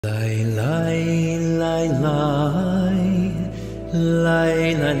Lai lai lai lai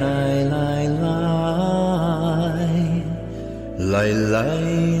lai lai lai lai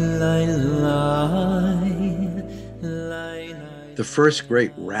lai lai lai. The first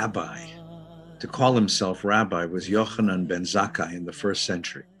great rabbi to call himself rabbi was Yochanan ben Zakkai in the first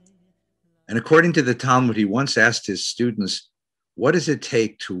century. And according to the Talmud, he once asked his students, what does it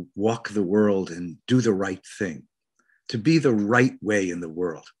take to walk the world and do the right thing, to be the right way in the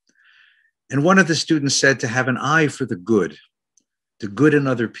world? And one of the students said to have an eye for the good in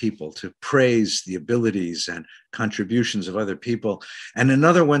other people, to praise the abilities and contributions of other people. And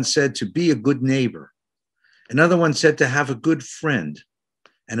another one said to be a good neighbor. Another one said to have a good friend.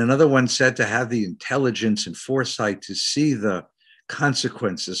 And another one said to have the intelligence and foresight to see the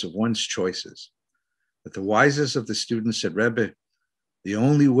consequences of one's choices. But the wisest of the students said, Rabbi, the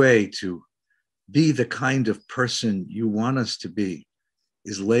only way to be the kind of person you want us to be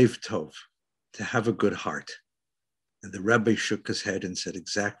is lev tov, to have a good heart. And the Rabbi shook his head and said,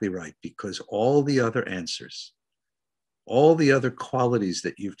 exactly right, because all the other answers, all the other qualities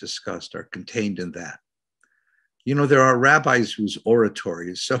that you've discussed are contained in that. You know, there are rabbis whose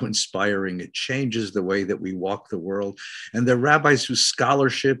oratory is so inspiring, it changes the way that we walk the world. And there are rabbis whose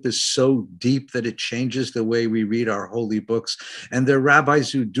scholarship is so deep that it changes the way we read our holy books. And there are rabbis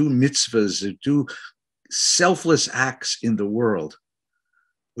who do mitzvahs, who do selfless acts in the world,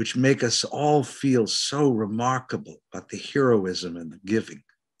 which make us all feel so remarkable about the heroism and the giving.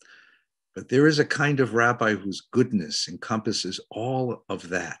 But there is a kind of rabbi whose goodness encompasses all of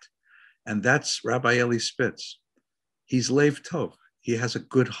that. And that's Rabbi Elie Spitz. He's lev tov. He has a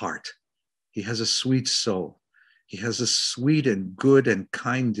good heart. He has a sweet soul. He has a sweet and good and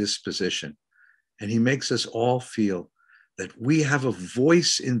kind disposition. And he makes us all feel that we have a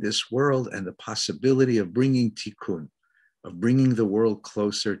voice in this world and the possibility of bringing tikkun, of bringing the world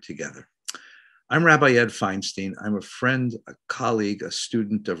closer together. I'm Rabbi Ed Feinstein. I'm a friend, a colleague, a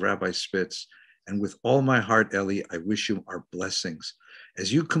student of Rabbi Spitz. And with all my heart, Elie, I wish you our blessings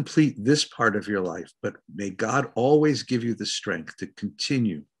as you complete this part of your life. But may God always give you the strength to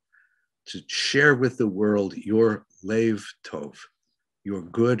continue to share with the world your lev tov, your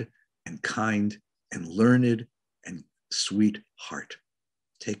good and kind and learned and sweet heart.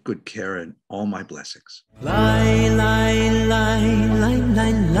 Take good care and all my blessings. Lai lai lai lai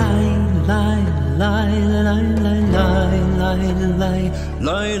lai lai lai lai lai lai lai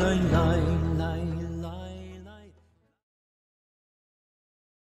lai lai lai.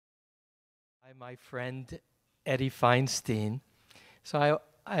 My friend Eddie Feinstein. So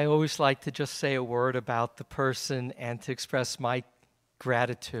I always like to just say a word about the person and to express my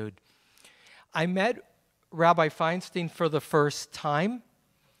gratitude. I met Rabbi Feinstein for the first time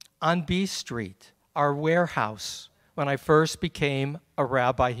on B Street, our warehouse, when I first became a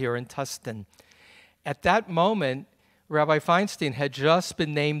rabbi here in Tustin. At that moment, Rabbi Feinstein had just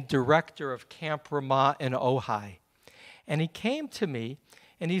been named director of Camp Ramah in Ojai. And he came to me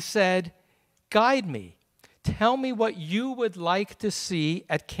and he said, guide me. Tell me what you would like to see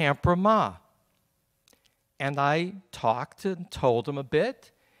at Camp Ramah. And I talked and told him a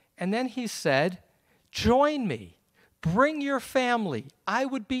bit. And then he said, join me. Bring your family. I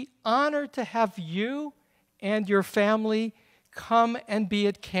would be honored to have you and your family come and be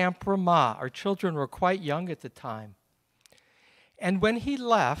at Camp Ramah. Our children were quite young at the time. And when he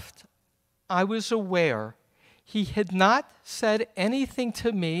left, I was aware he had not said anything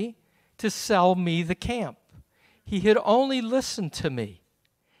to me to sell me the camp. He had only listened to me.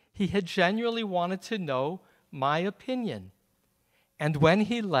 He had genuinely wanted to know my opinion. And when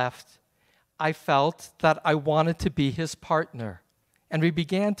he left, I felt that I wanted to be his partner. And we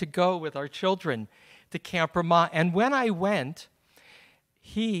began to go with our children to Camp Ramah. And when I went,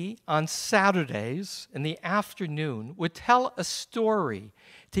 he, on Saturdays in the afternoon, would tell a story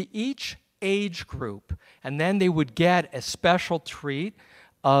to each age group. And then they would get a special treat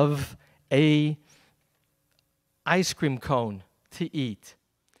of an ice cream cone to eat.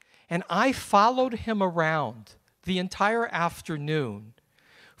 And I followed him around the entire afternoon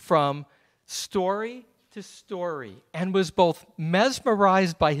from story to story and was both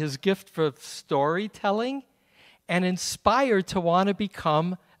mesmerized by his gift for storytelling and inspired to want to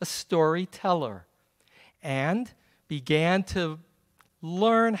become a storyteller and began to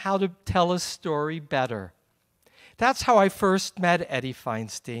learn how to tell a story better. That's how I first met Eddie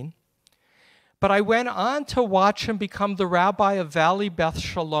Feinstein. But I went on to watch him become the rabbi of Valley Beth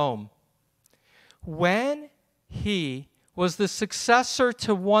Shalom. When he was the successor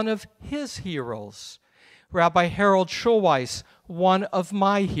to one of his heroes, Rabbi Harold Schulweis, one of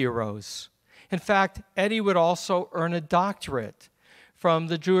my heroes. In fact, Eddie would also earn a doctorate from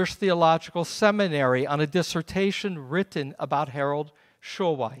the Jewish Theological Seminary on a dissertation written about Harold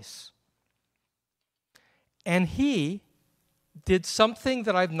Schulweis. And he did something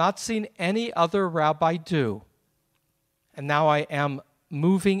that I've not seen any other rabbi do. And now I am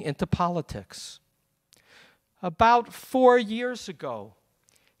moving into politics. About 4 years ago,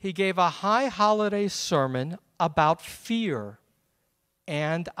 he gave a high holiday sermon about fear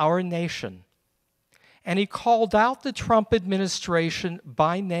and our nation. And he called out the Trump administration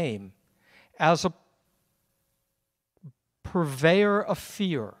by name as a purveyor of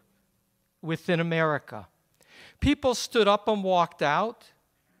fear within America. People stood up and walked out.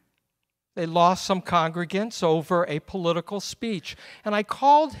 They lost some congregants over a political speech. And I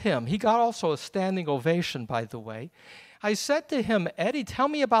called him. He got also a standing ovation, by the way. I said to him, Eddie, tell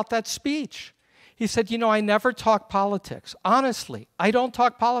me about that speech. He said, you know, I never talk politics. Honestly, I don't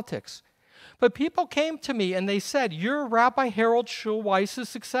talk politics. But people came to me and they said, you're Rabbi Harold Schulweis'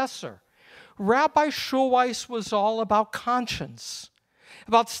 successor. Rabbi Schulweis was all about conscience,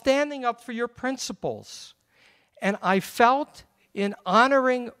 about standing up for your principles. And I felt in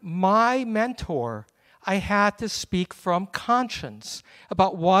honoring my mentor, I had to speak from conscience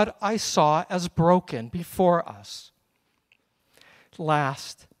about what I saw as broken before us.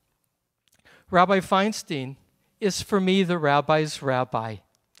 Last, Rabbi Feinstein is for me the rabbi's rabbi.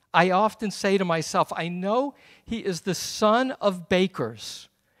 I often say to myself, I know he is the son of bakers,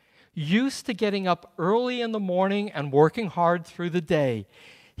 used to getting up early in the morning and working hard through the day.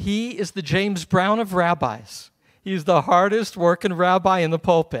 He is the James Brown of rabbis. He's the hardest working rabbi in the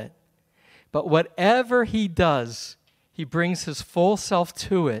pulpit. But whatever he does, he brings his full self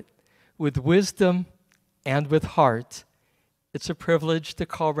to it with wisdom and with heart. It's a privilege to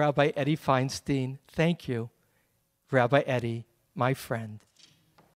call Rabbi Elie Feinstein. Thank you, Rabbi Elie, my friend.